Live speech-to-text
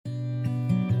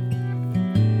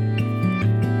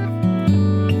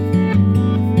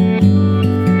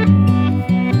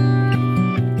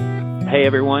Hey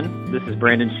everyone, this is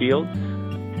Brandon Shields.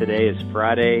 Today is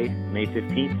Friday, May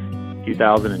 15th,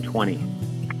 2020.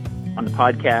 On the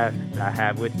podcast, I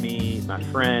have with me my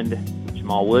friend,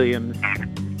 Jamal Williams,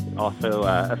 also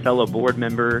a fellow board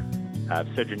member of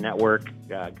Sojourn Network,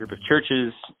 group of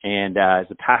churches, and as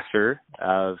a pastor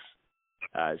of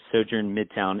Sojourn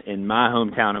Midtown in my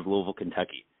hometown of Louisville,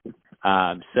 Kentucky.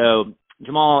 So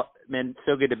Jamal, man,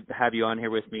 so good to have you on here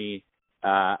with me.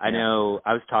 I know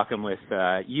I was talking with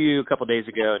you a couple days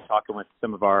ago and talking with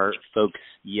some of our folks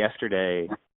yesterday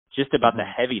just about the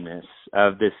heaviness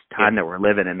of this time that we're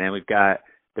living in, man. We've got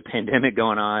the pandemic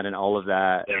going on and all of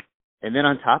that. Yeah. And then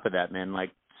on top of that, man, like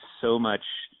so much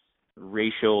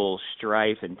racial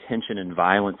strife and tension and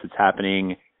violence that's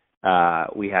happening.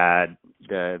 We had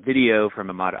the video from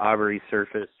Ahmaud Arbery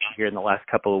surface here in the last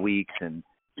couple of weeks, and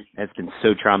it's been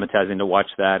so traumatizing to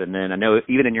watch that. And then I know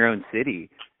even in your own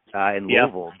city, in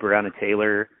Louisville, Breonna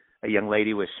Taylor, a young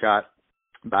lady, was shot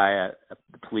by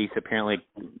the police apparently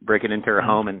breaking into her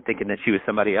home and thinking that she was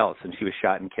somebody else, and she was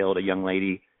shot and killed, a young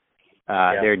lady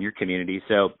there in your community.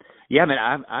 So, yeah, man,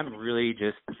 I'm really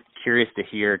just curious to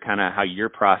hear kind of how you're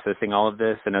processing all of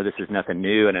this. I know this is nothing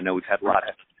new, and I know we've had a lot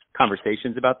of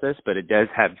conversations about this, but it does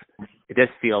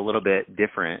feel a little bit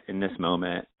different in this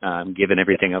moment, given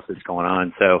everything else that's going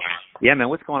on. So, yeah, man,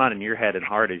 what's going on in your head and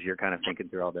heart as you're kind of thinking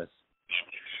through all this?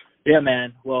 Yeah,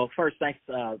 man. Well, first, thanks,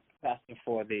 Pastor,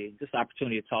 for this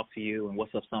opportunity to talk to you and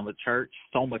what's up, Soma Church,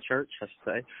 I should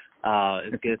say.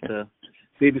 It's good to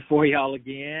be before y'all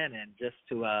again, and just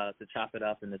to chop it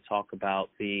up and to talk about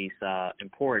these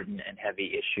important and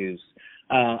heavy issues.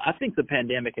 I think the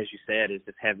pandemic, as you said, is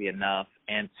just heavy enough,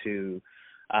 and to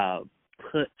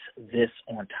put this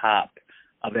on top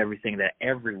of everything that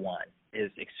everyone is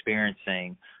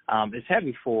experiencing is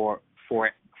heavy for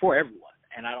everyone.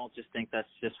 And I don't just think that's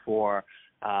just for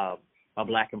my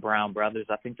black and brown brothers.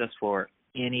 I think that's for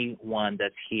anyone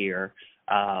that's here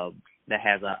that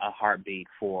has a heartbeat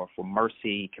for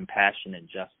mercy, compassion, and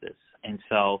justice. And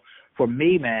so for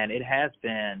me, man, it has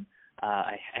been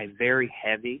a very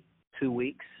heavy 2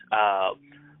 weeks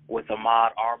with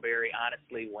Ahmaud Arbery.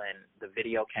 Honestly, when the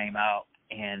video came out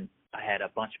and I had a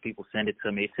bunch of people send it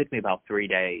to me, it took me about 3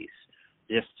 days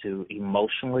just to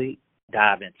emotionally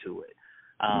dive into it.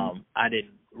 I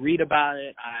didn't read about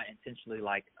it. I intentionally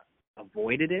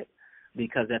avoided it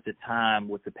because at the time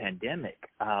with the pandemic,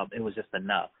 it was just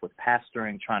enough with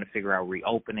pastoring, trying to figure out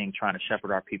reopening, trying to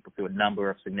shepherd our people through a number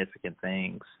of significant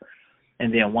things.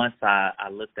 And then once I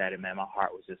looked at it, man, my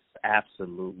heart was just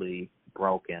absolutely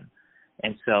broken.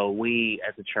 And so we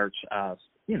as a church,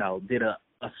 did a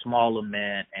small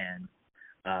lament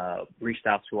and reached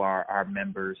out to our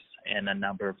members in a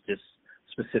number of just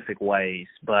specific ways.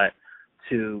 But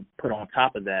to put on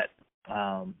top of that,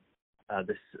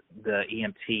 the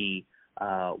EMT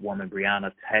woman,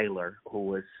 Breonna Taylor, who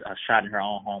was shot in her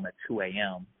own home at 2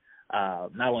 a.m.,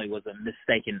 not only was it a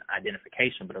mistaken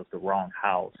identification, but it was the wrong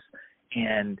house.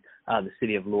 And the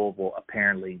city of Louisville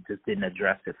apparently just didn't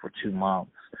address it for 2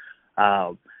 months.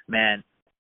 Man,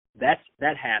 that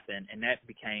happened, and that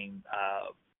became,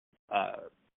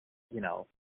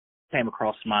 came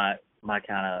across my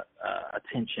kind of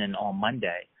attention on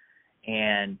Monday.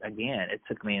 And again, it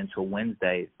took me until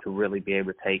Wednesday to really be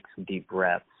able to take some deep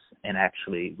breaths and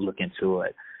actually look into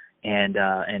it. And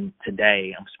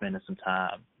today I'm spending some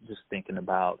time just thinking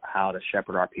about how to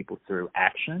shepherd our people through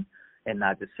action and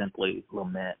not just simply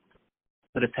lament.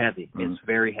 But it's heavy. Mm-hmm. It's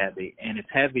very heavy. And it's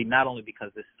heavy not only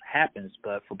because this happens,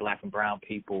 but for black and brown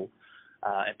people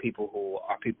and people who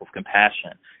are people of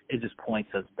compassion. It just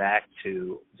points us back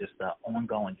to just the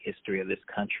ongoing history of this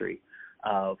country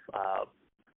of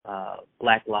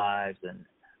black lives and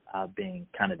being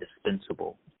kind of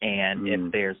dispensable. And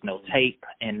if there's no tape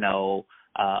and no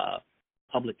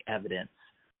public evidence,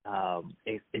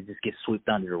 it just gets swept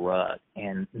under the rug.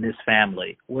 And this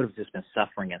family would have just been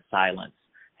suffering in silence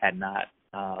had not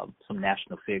some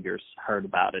national figures heard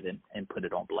about it and put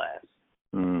it on blast.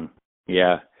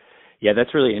 Yeah. Yeah,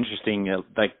 that's really interesting.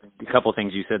 Like a couple of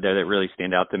things you said there that really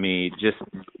stand out to me. Just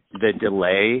the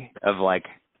delay of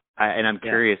and I'm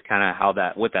curious kind of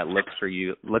what that looks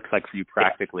like for you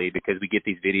practically, because we get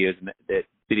these videos that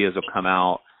videos will come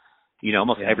out,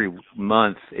 almost every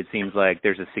month. It seems like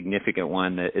there's a significant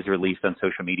one that is released on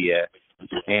social media.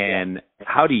 And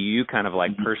how do you kind of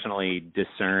personally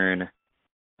discern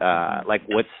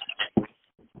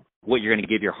what you're going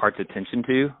to give your heart's attention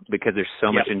to, because there's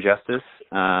so much injustice.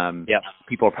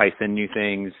 People are probably sending you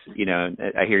things,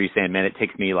 I hear you saying, man, it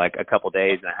takes me a couple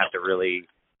days and I have to really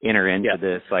enter into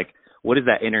this. What does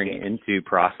that entering into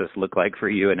process look like for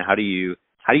you, and how do you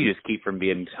just keep from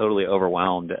being totally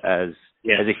overwhelmed as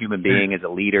as a human being, as a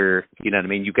leader. You know what I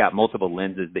mean? You've got multiple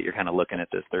lenses that you're kind of looking at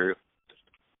this through.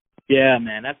 Yeah,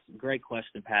 man, that's a great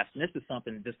question, Pastor. And this is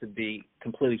something, just to be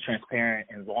completely transparent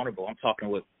and vulnerable, I'm talking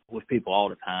with people all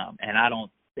the time, and I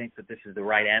don't think that this is the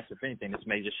right answer. If anything, this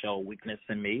may just show weakness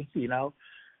in me, you know.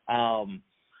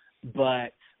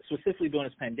 But specifically during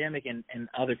this pandemic and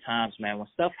other times, man, when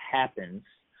stuff happens,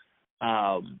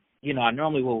 you know, I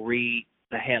normally will read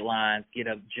the headlines, get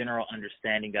a general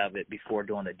understanding of it before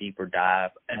doing a deeper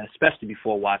dive, and especially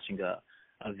before watching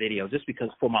a video, just because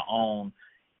for my own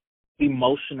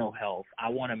emotional health, I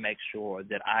want to make sure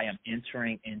that I am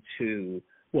entering into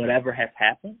whatever has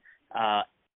happened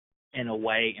in a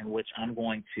way in which I'm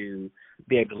going to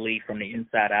be able to lead from the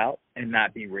inside out and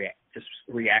not be just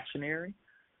reactionary.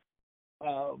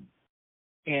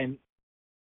 And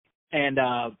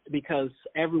because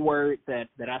every word that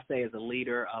I say as a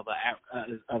leader of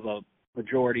a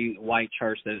majority white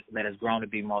church that has grown to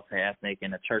be multi-ethnic,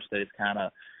 and a church that is kind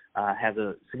of has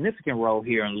a significant role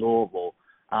here in Louisville,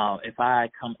 if I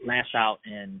lash out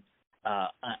in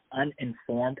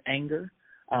uninformed anger,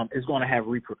 is going to have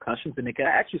repercussions, and it can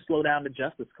actually slow down the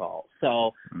justice call.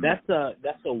 So that's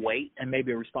a weight and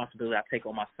maybe a responsibility I take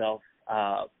on myself.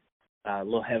 A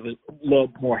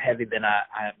little more heavy than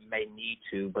I may need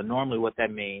to, but normally what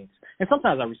that means, and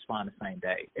sometimes I respond the same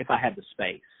day if I have the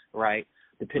space, right?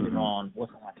 Depending on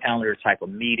what's on my calendar, type of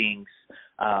meetings,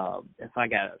 if I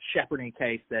got a shepherding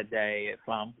case that day, if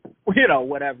I'm, you know,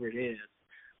 whatever it is,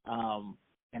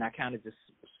 and I kind of just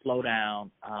slow down,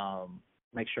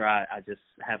 make sure I just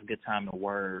have a good time in the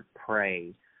Word,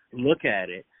 pray, look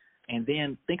at it, and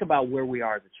then think about where we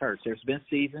are as a church. There's been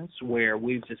seasons where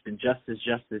we've just been justice,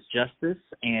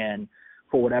 and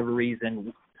for whatever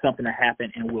reason, something will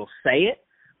happen, and we'll say it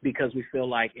because we feel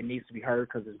like it needs to be heard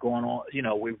because it's going on. You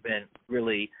know, we've been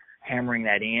really hammering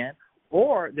that in.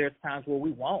 Or there's times where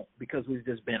we won't because we've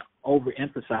just been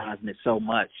overemphasizing it so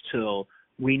much till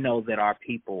we know that our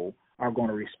people are going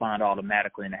to respond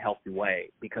automatically in a healthy way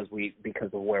because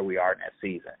of where we are in that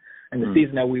season. And the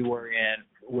season that we were in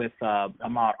with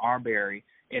Ahmaud Arbery,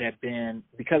 it had been,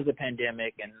 because of the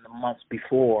pandemic and the months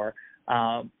before,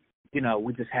 you know,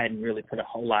 we just hadn't really put a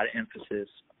whole lot of emphasis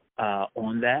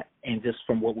on that, and just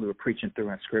from what we were preaching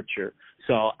through in Scripture.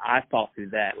 So I thought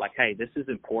through that, like, hey, this is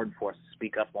important for us to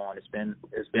speak up on. It's been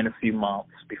a few months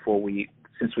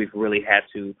since we've really had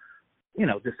to, you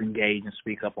know, disengage and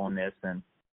speak up on this, and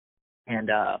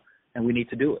we need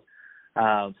to do it.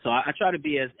 So I try to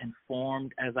be as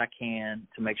informed as I can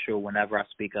to make sure whenever I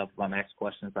speak up, if I'm asked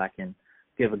questions, I can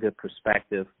give a good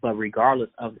perspective. But regardless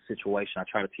of the situation, I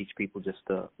try to teach people just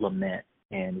to lament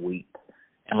and weep.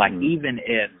 And like, even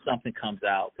if something comes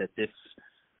out that this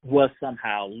was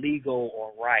somehow legal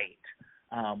or right,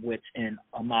 which in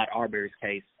Ahmaud Arbery's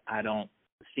case, I don't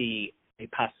see a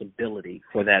possibility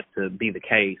for that to be the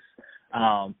case.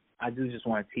 I do just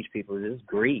want to teach people to just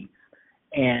grieve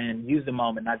and use the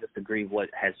moment, not just to grieve what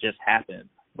has just happened,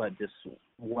 but just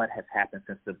what has happened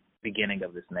since the beginning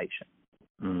of this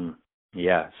nation.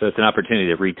 Yeah, so it's an opportunity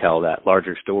to retell that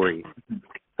larger story.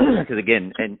 Because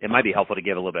again, and it might be helpful to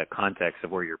give a little bit of context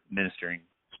of where you're ministering,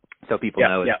 so people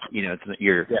know. You know,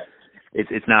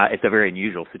 it's a very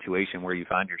unusual situation where you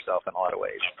find yourself in a lot of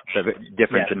ways. So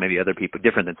different than maybe other people,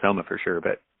 different than Soma for sure.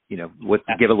 But you know,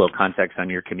 give a little context on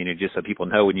your community, just so people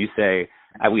know when you say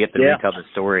we have to retell the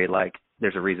story. Like,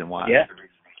 there's a reason why.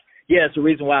 Yeah, it's a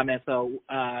reason why, man. So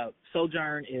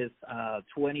Sojourn is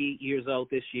 20 years old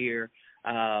this year.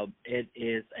 It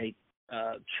is a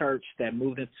church that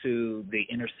moved into the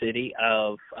inner city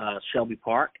of Shelby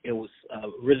Park. It was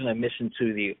originally a mission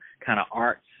to the kind of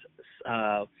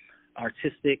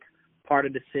artistic part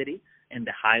of the city in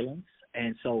the Highlands.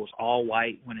 And so it was all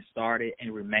white when it started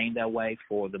and remained that way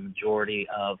for the majority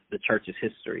of the church's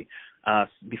history.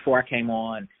 Before I came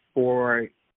on 4.5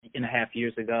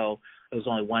 years ago, there was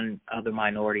only one other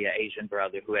minority, an Asian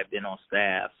brother, who had been on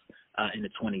staff in the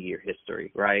 20-year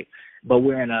history, right? But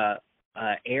we're in a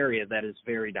area that is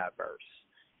very diverse.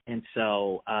 And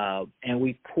so, and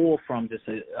we pull from just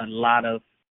a lot of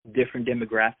different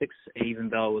demographics. Even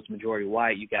though it was majority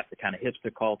white, you got the kind of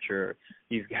hipster culture,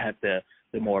 you've got the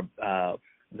more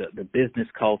the business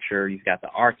culture, you've got the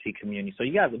artsy community. So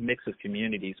you got a mix of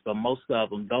communities, but most of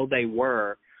them, though they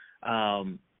were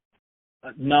known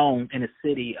in the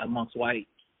city amongst white,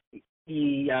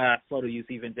 slow to use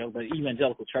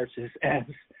evangelical churches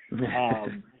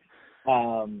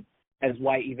as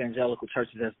white evangelical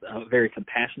churches, as a very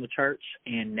compassionate church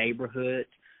and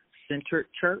neighborhood-centered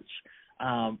church.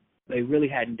 They really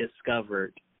hadn't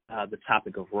discovered the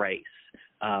topic of race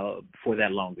for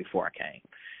that long before I came.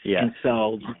 And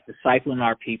so discipling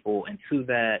our people into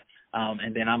that,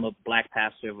 And then I'm a black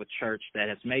pastor of a church that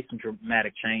has made some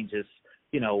dramatic changes.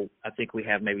 I think we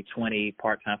have maybe 20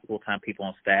 part-time, full-time people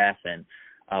on staff, and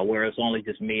whereas only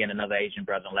just me and another Asian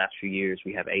brother in the last few years,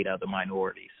 we have 8 other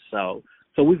minorities. So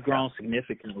we've grown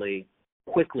significantly,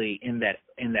 quickly in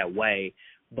that way,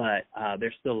 but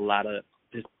there's still a lot of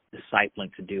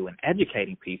discipling to do and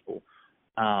educating people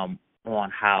on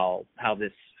how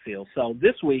this feels. So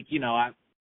this week, I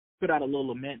put out a little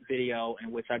lament video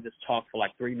in which I just talked for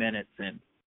like 3 minutes, and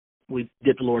we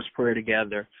did the Lord's Prayer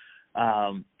together,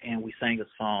 and we sang a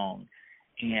song.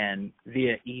 And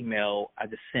via email, I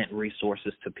just sent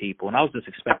resources to people, and I was just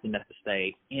expecting that to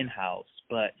stay in-house,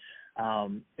 but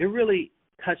it really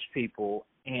touched people,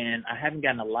 and I haven't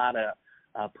gotten a lot of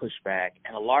pushback,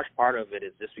 and a large part of it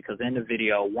is just because in the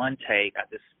video, one take, I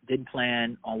just didn't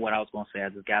plan on what I was going to say. I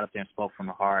just got up there and spoke from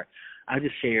the heart. I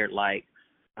just shared like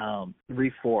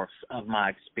 3/4 of my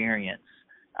experience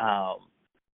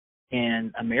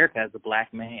in America as a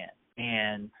black man,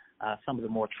 and some of the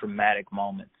more traumatic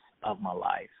moments of my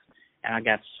life. And I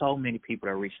got so many people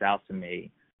that reached out to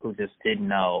me who just didn't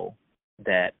know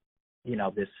that,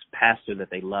 this pastor that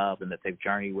they love and that they've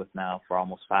journeyed with now for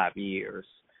almost 5 years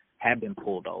had been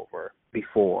pulled over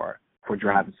before for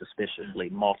driving suspiciously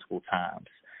multiple times,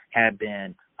 had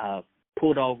been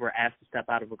pulled over, asked to step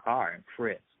out of a car and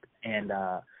frisked, and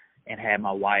had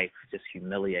my wife just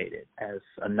humiliated as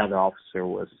another officer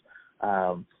was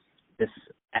just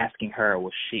asking her,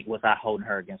 was I holding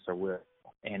her against her will?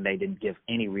 And they didn't give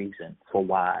any reason for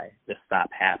why the stop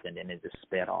happened, and it just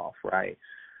sped off, right?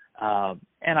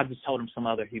 And I just told him some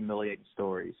other humiliating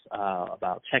stories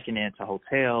about checking into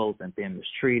hotels and being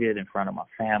mistreated in front of my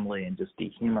family and just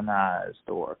dehumanized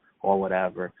or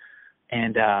whatever.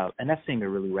 And that seemed to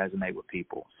really resonate with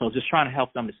people. So just trying to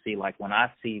help them to see, like, when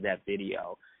I see that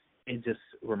video, it just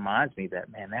reminds me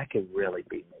that, man, that could really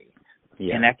be me.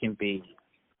 Yeah. And that can be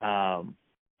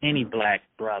any black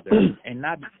brother, and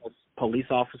not because police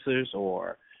officers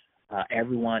or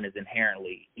everyone is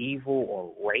inherently evil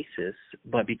or racist,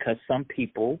 but because some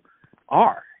people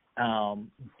are,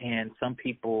 and some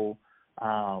people,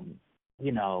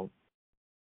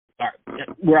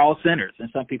 we're all sinners, and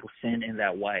some people sin in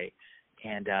that way,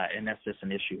 and that's just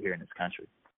an issue here in this country,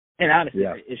 and honestly,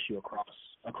 an issue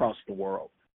across the world.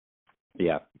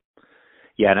 Yeah,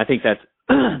 and I think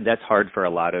that's hard for a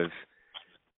lot of,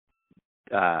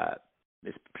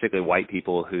 particularly white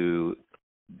people who.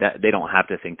 That they don't have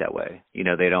to think that way.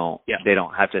 They don't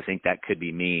have to think that could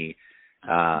be me.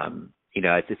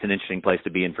 It's an interesting place to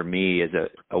be in for me as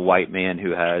a white man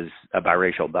who has a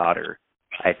biracial daughter.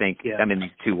 I think I'm in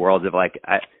these two worlds of like,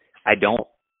 I don't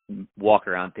walk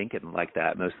around thinking like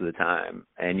that most of the time.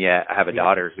 And yet I have a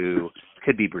daughter who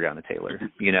could be Breonna Taylor,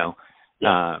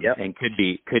 and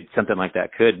could something like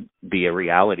that could be a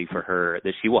reality for her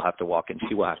that she will have to walk in,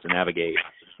 she will have to navigate.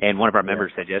 And one of our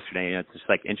members said yesterday, it's just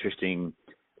like interesting.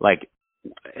 Like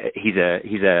he's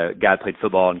a guy that played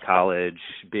football in college,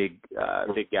 big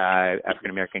guy, African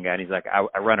American guy, and he's like, I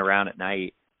run around at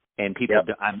night, and people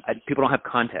people don't have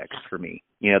context for me.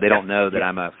 They don't know that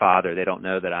I'm a father. They don't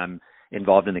know that I'm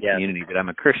involved in the community, that I'm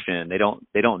a Christian. They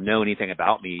don't know anything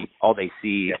about me. All they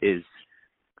see is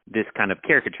this kind of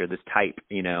caricature, this type,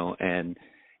 and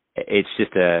it's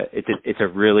just it's a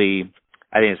really,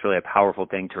 I think it's really a powerful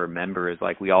thing to remember, is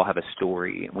like we all have a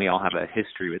story and we all have a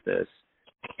history with this.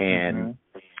 And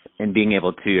being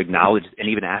able to acknowledge and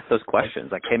even ask those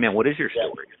questions, like, hey man, what is your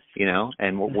story?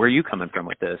 And where are you coming from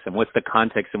with this? And what's the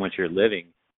context in which you're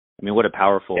living? I mean, what a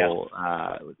powerful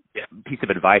piece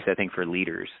of advice, I think, for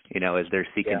leaders, as they're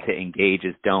seeking to engage,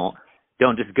 is don't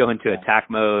just go into attack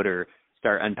mode or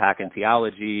start unpacking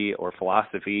theology or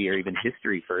philosophy or even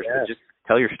history first, but just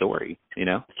tell your story,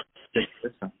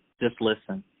 Just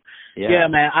listen. Yeah,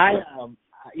 man.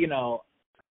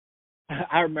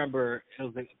 I remember it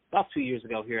was about 2 years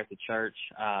ago here at the church.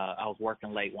 I was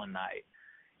working late one night,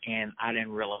 and I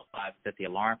didn't realize that the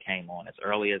alarm came on as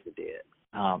early as it did.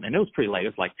 And it was pretty late. It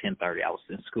was like 10:30. I was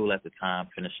in school at the time,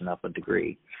 finishing up a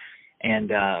degree, and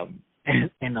the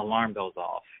alarm goes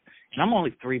off. And I'm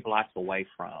only 3 blocks away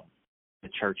from the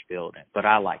church building, but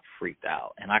I freaked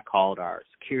out, and I called our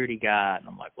security guy, and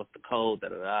I'm like, "What's the code?" Da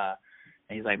da da.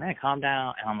 And he's like, "Man, calm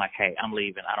down." And I'm like, "Hey, I'm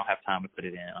leaving. I don't have time to put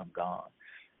it in. I'm gone."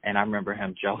 And I remember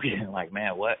him joking, like,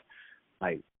 "Man, what?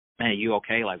 Like, man, you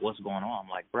okay? Like, what's going on?" I'm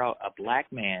like, "Bro, a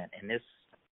black man in this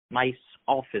nice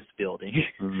office building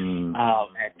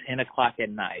at 10 o'clock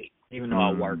at night, even though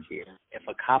I work here, if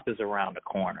a cop is around the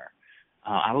corner,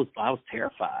 I was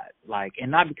terrified. Like,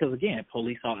 and not because, again,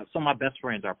 police officers. Some of my best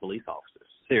friends are police officers.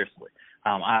 Seriously,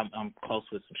 I'm close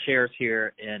with some sheriffs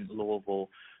here in Louisville.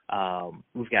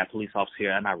 we've got police officers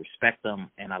here, and I respect them,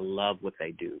 and I love what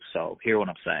they do. So hear what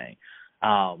I'm saying.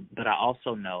 But I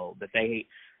also know that they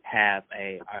have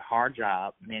a hard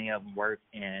job. Many of them work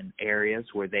in areas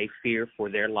where they fear for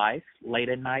their life late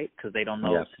at night because they don't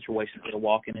know the situations they're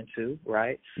walking into,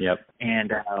 right? Yep.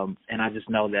 And I just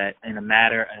know that in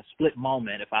a split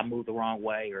moment, if I move the wrong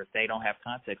way or if they don't have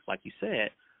context, like you said,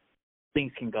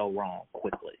 things can go wrong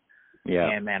quickly.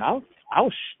 Yeah. And man, I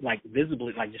was like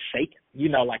visibly like just shaking,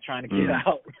 like trying to get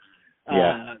out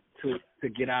to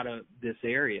get out of this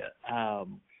area.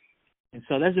 And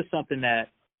so that's just something that,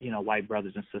 white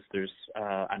brothers and sisters,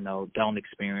 I know don't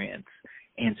experience.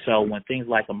 And so when things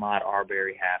like Ahmaud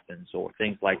Arbery happens or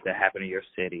things like that happen in your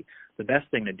city, the best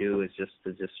thing to do is just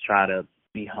try to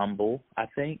be humble, I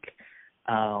think,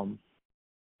 and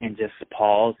just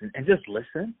pause and just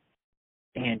listen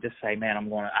and just say, man,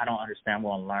 I don't understand, I'm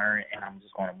going to learn, and I'm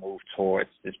just going to move towards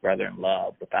this brother in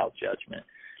love without judgment.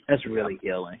 That's really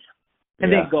healing.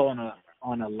 And then go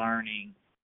on a learning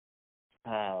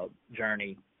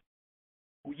journey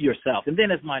yourself. And then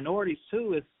as minorities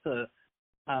too, is to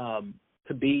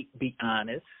be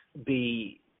honest,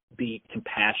 be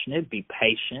compassionate, be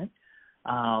patient,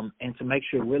 and to make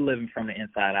sure we're living from the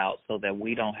inside out so that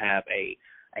we don't have a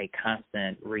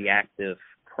constant reactive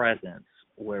presence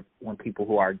when people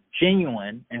who are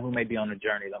genuine and who may be on a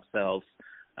journey themselves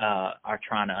are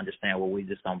trying to understand, well, we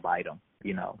just don't bite them,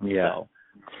 Yeah. So,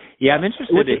 yeah, I'm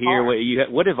interested to hear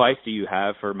what advice do you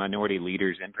have for minority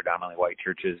leaders in predominantly white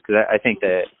churches? Because I think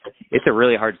that it's a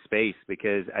really hard space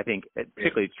because I think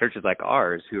particularly churches like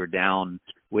ours who are down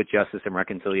with justice and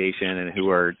reconciliation and who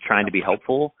are trying to be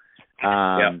helpful,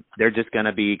 they're just going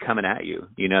to be coming at you.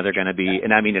 They're going to be,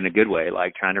 and I mean in a good way,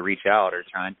 like trying to reach out or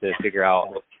trying to figure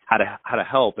out how to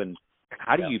help. And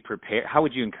how do you prepare? How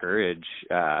would you encourage?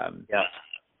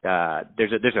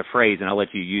 There's a phrase, and I'll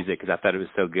let you use it because I thought it was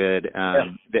so good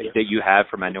that you have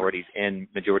for minorities in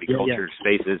majority culture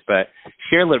spaces. But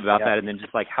share a little bit about that, and then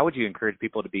just like how would you encourage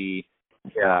people to be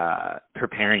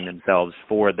preparing themselves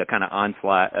for the kind of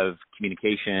onslaught of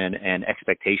communication and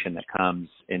expectation that comes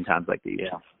in times like these?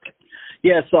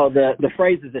 Yeah, so the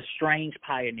phrase is the strange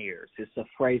pioneers. It's a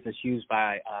phrase that's used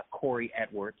by Corey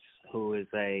Edwards, who is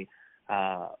a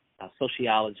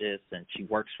sociologist, and she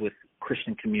works with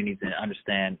Christian communities and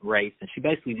understand race. And she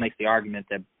basically makes the argument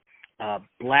that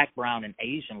Black, brown, and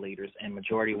Asian leaders in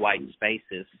majority white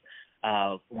spaces,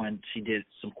 when she did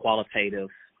some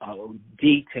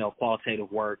detailed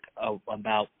qualitative work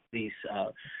about these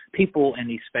people in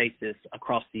these spaces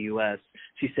across the U.S.,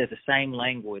 she says the same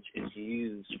language is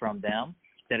used from them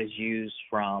that is used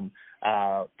from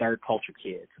third culture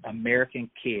kids, American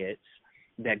kids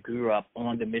that grew up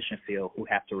on the mission field who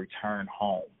have to return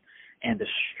home, and the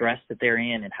stress that they're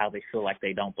in and how they feel like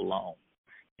they don't belong.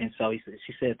 And so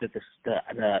she said that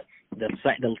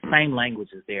the same language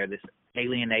is there, this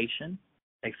alienation.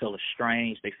 They feel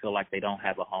estranged. They feel like they don't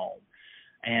have a home.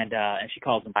 And she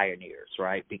calls them pioneers,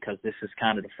 right? Because this is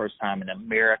kind of the first time in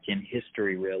American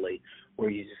history, really,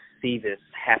 where you just see this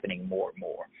happening more and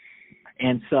more.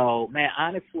 And so, man,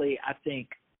 honestly, I think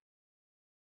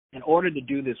in order to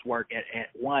do this work, at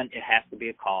one, it has to be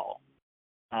a call.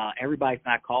 Everybody's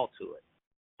not called to it.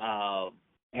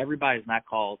 Everybody's not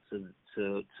called to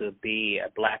be a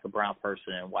Black or brown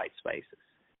person in white spaces.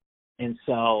 And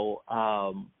so,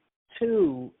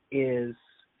 two is,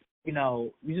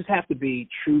 you just have to be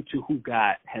true to who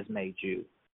God has made you.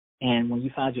 And when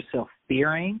you find yourself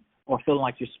fearing or feeling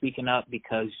like you're speaking up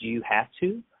because you have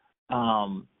to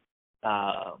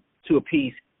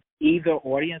appease either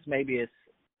audience, maybe it's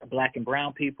Black and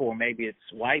brown people or maybe it's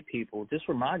white people, just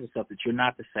remind yourself that you're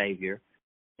not the savior.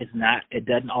 It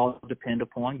doesn't all depend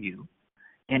upon you.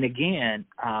 And again,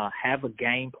 have a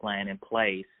game plan in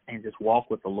place and just walk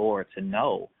with the Lord to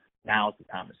know now is the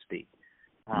time to speak.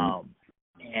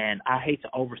 And I hate to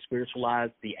over spiritualize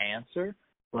the answer,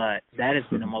 but that has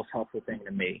been the most helpful thing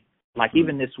to me. Like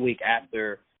even this week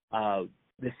after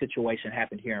this situation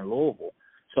happened here in Louisville.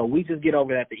 So we just get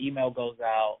over that. The email goes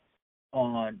out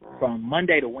from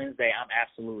Monday to Wednesday. I'm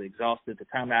absolutely exhausted. The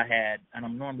time I had, and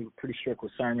I'm normally pretty strict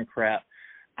with sermon prep,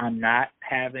 I'm not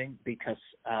having because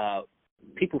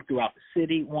people throughout the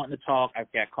city wanting to talk.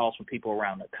 I've got calls from people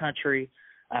around the country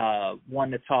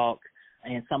wanting to talk.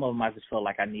 And some of them I just felt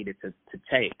like I needed to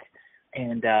take.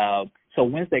 And so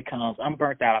Wednesday comes, I'm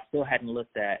burnt out. I still hadn't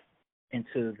looked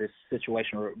into this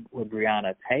situation with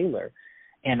Breonna Taylor.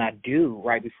 And I do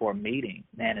right before a meeting,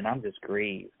 man, and I'm just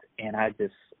grieved. And I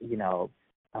just,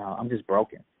 I'm just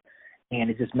broken. And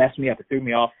it just messed me up. It threw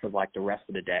me off for like the rest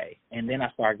of the day. And then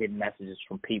I started getting messages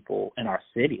from people in our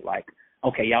city like,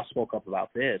 okay, y'all spoke up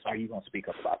about this. Are you going to speak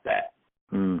up about that?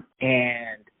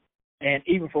 And And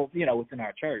even for, within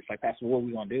our church, like, Pastor, what are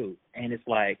we going to do? And it's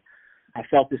like, I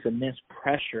felt this immense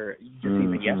pressure just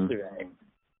even yesterday.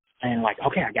 And like,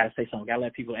 okay, I got to say something, got to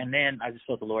let people. And then I just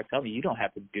felt the Lord tell me, you don't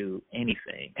have to do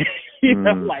anything,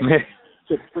 like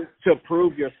to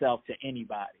prove yourself to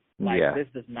anybody. Like, this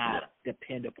does not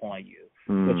depend upon you.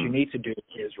 What you need to do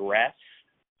is rest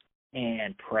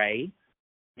and pray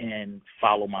and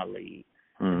follow my lead.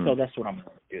 So that's what I'm going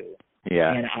to do.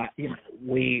 Yeah. And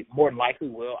we more than likely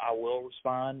I will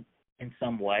respond in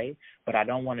some way, but I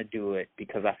don't want to do it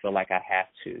because I feel like I have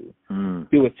to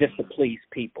do it just to please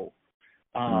people.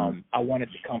 I want it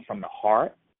to come from the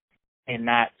heart and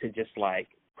not to just like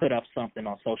put up something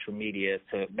on social media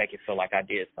to make it feel like I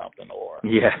did something, or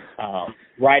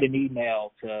write an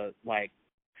email to like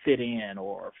fit in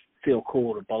or feel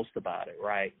cool to boast about it,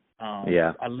 right?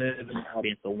 I live in an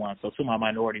audience of one. So to my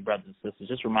minority brothers and sisters,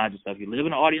 just remind yourself, you live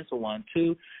in an audience of one.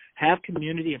 Two, have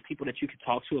community and people that you can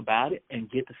talk to about it and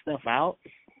get the stuff out,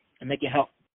 and they can help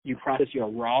you process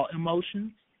your raw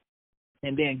emotions.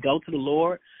 And then go to the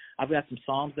Lord. I've got some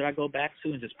Psalms that I go back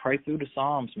to and just pray through the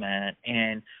Psalms, man,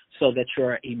 and so that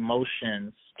your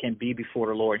emotions can be before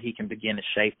the Lord. He can begin to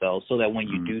shape those so that when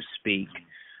you do speak,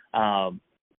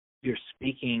 you're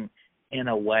speaking in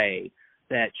a way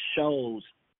that shows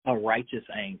a righteous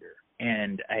anger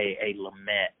and a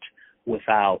lament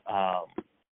without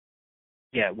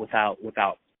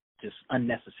just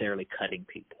unnecessarily cutting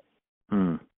people.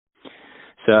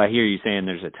 So I hear you saying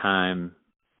there's a time.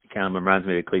 Kind of reminds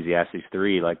me of Ecclesiastes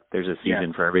 3, like there's a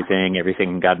season for everything.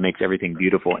 God makes everything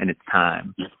beautiful in its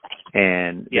time.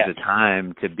 And there's a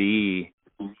time to be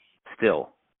still,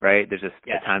 right? There's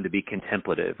a time to be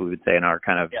contemplative, we would say in our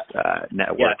kind of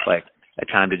network, like a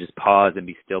time to just pause and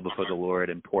be still before the Lord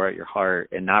and pour out your heart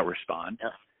and not respond.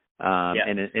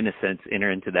 And in a sense,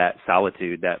 enter into that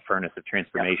solitude, that furnace of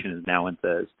transformation, as Nouwen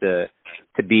says,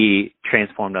 to be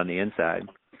transformed on the inside.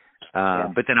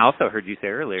 But then I also heard you say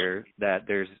earlier that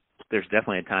there's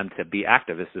definitely a time to be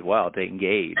activists as well, to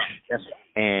engage.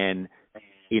 And,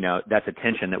 that's a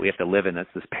tension that we have to live in. That's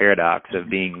this paradox of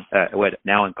being what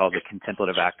Nouwen calls a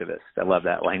contemplative activist. I love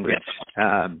that language.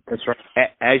 That's right.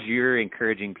 As you're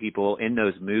encouraging people in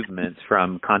those movements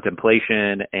from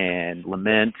contemplation and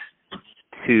lament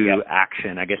to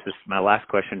action, I guess this is my last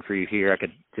question for you here. I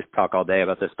could just talk all day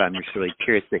about this, but I'm just really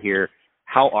curious to hear,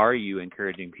 how are you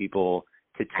encouraging people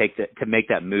to make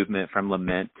that movement from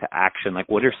lament to action? Like,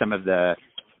 what are some of the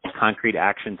concrete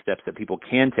action steps that people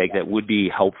can take that would be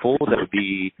helpful, that would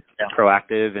be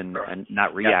proactive and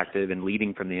not reactive and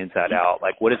leading from the inside out?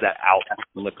 Like, what does that out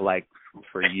look like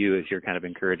for you as you're kind of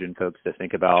encouraging folks to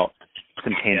think about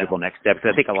some tangible next steps?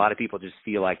 I think a lot of people just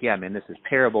feel like, man, this is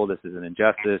terrible, this is an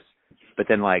injustice, but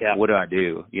then what do I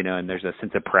do? And there's a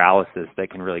sense of paralysis that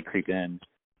can really creep in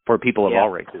for people of all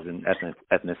races and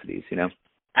ethnicities,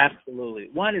 Absolutely.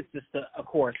 One is just, of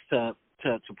course, to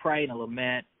pray and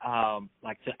lament,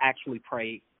 like to actually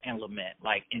pray and lament,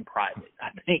 like in private.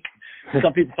 I think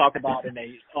some people talk about it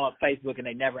on Facebook and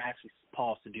they never actually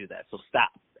pause to do that. So stop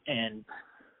and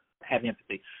have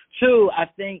empathy. Two, I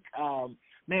think,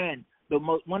 one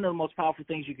of the most powerful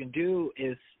things you can do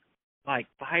is like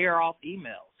fire off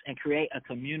emails and create a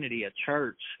community, a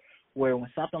church, where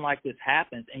when something like this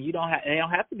happens, and they don't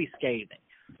have to be scathing.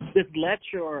 Just let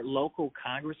your local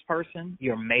congressperson,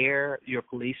 your mayor, your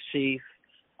police chief,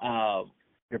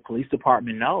 your police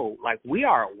department know, like, we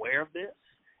are aware of this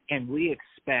and we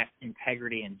expect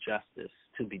integrity and justice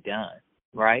to be done,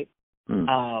 right?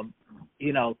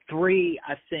 Three,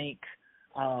 I think,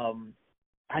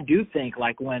 I do think,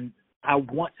 like, when I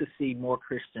want to see more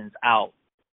Christians out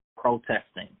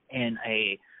protesting in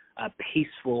a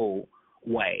peaceful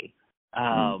way,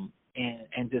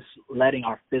 and just letting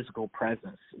our physical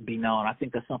presence be known. I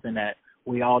think that's something that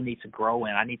we all need to grow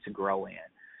in. I need to grow in.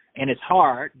 And it's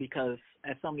hard because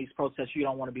at some of these protests, you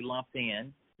don't want to be lumped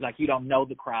in. Like, you don't know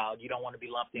the crowd. You don't want to be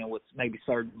lumped in with maybe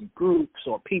certain groups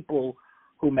or people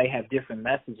who may have different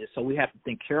messages. So we have to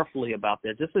think carefully about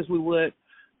that, just as we would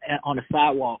on the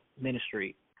sidewalk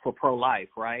ministry for pro-life,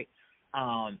 right?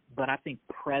 But I think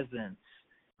presence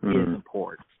is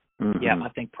important. Yeah, I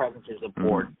think presence is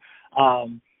important.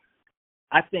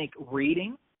 I think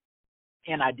reading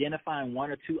and identifying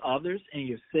one or two others in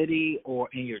your city or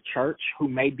in your church who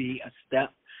may be a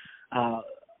step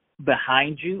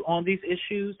behind you on these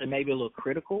issues and maybe a little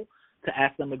critical, to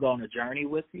ask them to go on a journey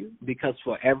with you, because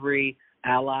for every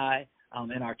ally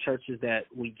in our churches that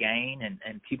we gain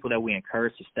and people that we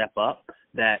encourage to step up,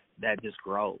 that just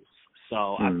grows.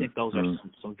 So I think those are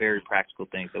some very practical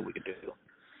things that we could do.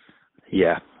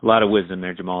 Yeah, a lot of wisdom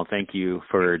there, Jamal. Thank you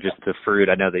for just the fruit.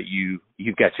 I know that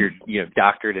you've got your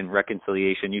doctorate in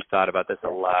reconciliation. You've thought about this a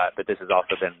lot, but this has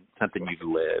also been something you've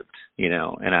lived,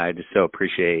 and I just so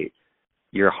appreciate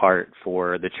your heart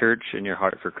for the church and your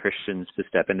heart for Christians to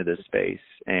step into this space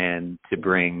and to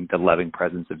bring the loving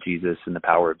presence of Jesus and the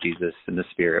power of Jesus and the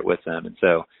Spirit with them. And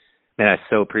so, man, I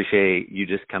so appreciate you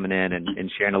just coming in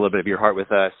and sharing a little bit of your heart with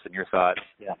us and your thoughts.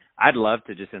 Yeah. I'd love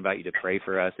to just invite you to pray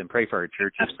for us and pray for our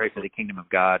churches, pray for the kingdom of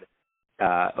God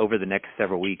over the next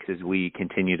several weeks as we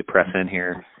continue to press in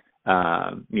here.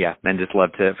 And just love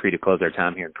for you to close our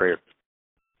time here in prayer.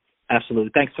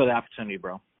 Absolutely. Thanks for the opportunity,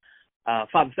 bro.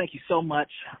 Father, thank you so much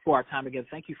for our time together.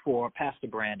 Thank you for Pastor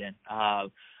Brandon, an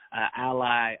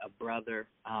ally, a brother,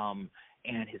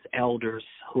 and his elders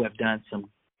who have done some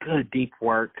good, deep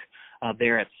work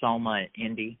there at Soma and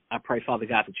Indy. I pray, Father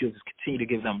God, that you'll just continue to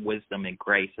give them wisdom and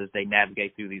grace as they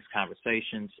navigate through these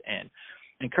conversations and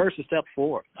encourage to step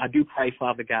forward. I do pray,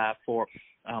 Father God, for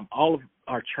all of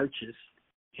our churches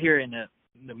here in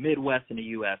the Midwest and the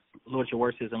U.S. Lord, your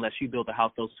word says, unless you build a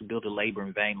house, those who build a labor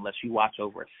in vain. Unless you watch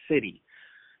over a city,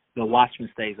 the watchman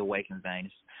stays awake in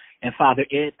vain. And, Father,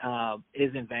 it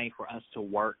is in vain for us to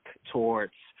work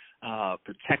towards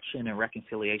protection and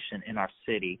reconciliation in our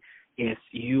city if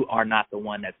you are not the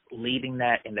one that's leading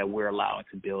that and that we're allowing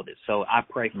to build it. So I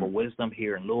pray for wisdom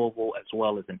here in Louisville as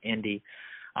well as in Indy.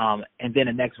 And then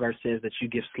the next verse says that you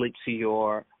give sleep to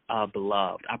your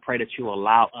beloved. I pray that you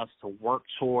allow us to work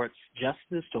towards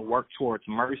justice, to work towards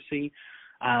mercy,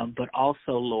 but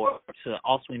also, Lord, to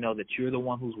also know that you're the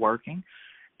one who's working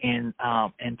and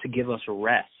to give us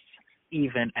rest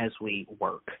even as we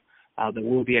work. That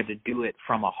we'll be able to do it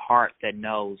from a heart that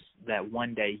knows that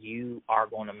one day you are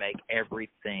going to make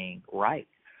everything right,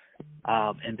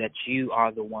 and that you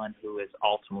are the one who is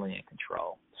ultimately in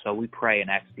control. So we pray and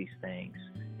ask these things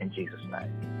in Jesus'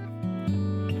 name.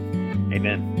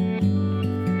 Amen.